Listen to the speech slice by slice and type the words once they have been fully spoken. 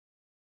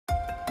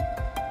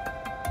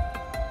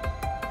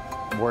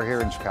We're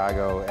here in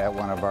Chicago at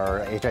one of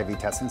our HIV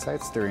testing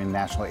sites during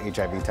National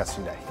HIV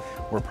Testing Day.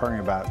 We're partnering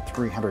about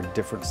 300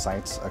 different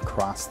sites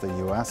across the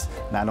U.S.,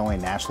 not only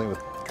nationally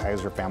with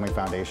Kaiser Family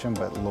Foundation,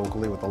 but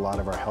locally with a lot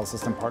of our health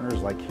system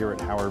partners like here at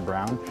Howard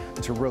Brown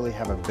to really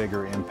have a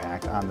bigger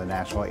impact on the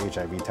national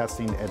HIV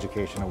testing,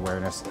 education,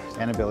 awareness,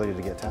 and ability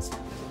to get tested.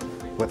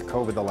 With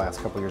COVID the last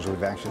couple of years,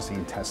 we've actually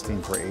seen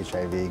testing for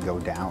HIV go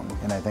down.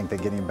 And I think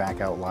that getting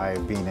back out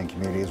live, being in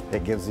communities,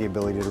 it gives the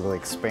ability to really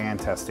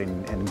expand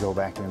testing and go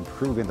back to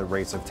improving the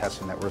rates of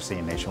testing that we're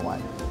seeing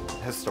nationwide.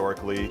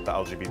 Historically, the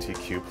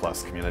LGBTQ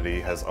plus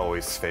community has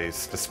always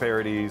faced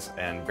disparities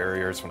and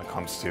barriers when it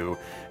comes to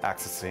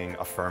accessing,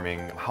 affirming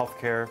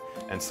healthcare.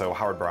 And so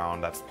Howard Brown,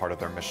 that's part of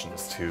their mission,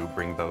 is to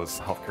bring those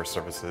healthcare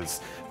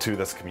services to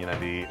this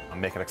community,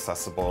 make it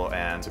accessible,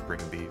 and to bring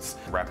these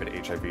rapid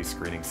HIV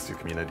screenings to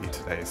community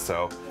today.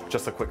 So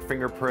just a quick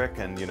finger prick,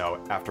 and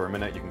after a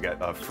minute you can get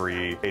a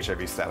free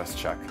HIV status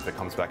check. If it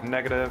comes back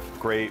negative,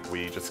 great,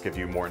 we just give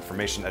you more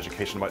information,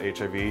 education about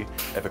HIV.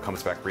 If it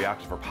comes back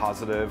reactive or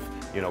positive,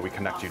 we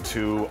connect you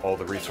to all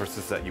the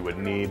resources that you would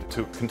need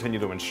to continue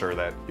to ensure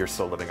that you're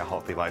still living a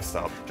healthy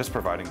lifestyle. Just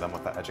providing them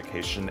with that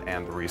education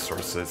and the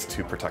resources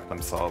to protect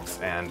themselves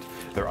and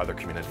their other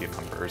community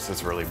members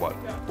is really what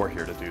we're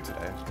here to do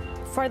today.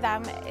 For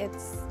them,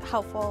 it's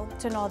helpful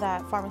to know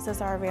that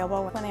pharmacists are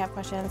available when they have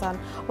questions on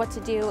what to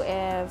do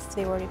if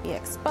they were to be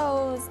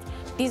exposed.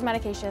 These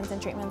medications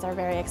and treatments are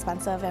very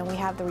expensive, and we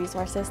have the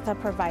resources to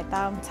provide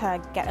them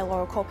to get a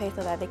lower copay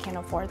so that they can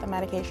afford the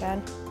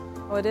medication.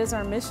 Well, it is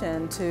our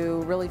mission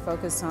to really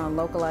focus on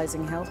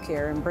localizing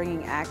healthcare and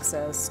bringing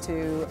access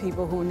to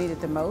people who need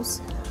it the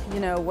most.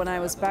 When I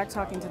was back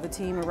talking to the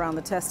team around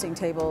the testing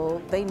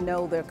table, they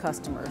know their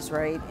customers,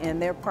 right?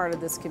 And they're part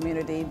of this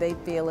community, they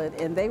feel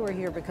it, and they were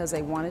here because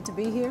they wanted to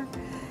be here.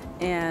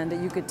 And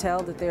you could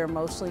tell that they're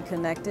emotionally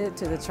connected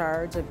to the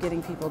charge of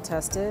getting people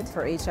tested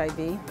for HIV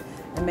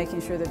and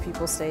making sure that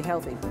people stay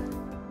healthy.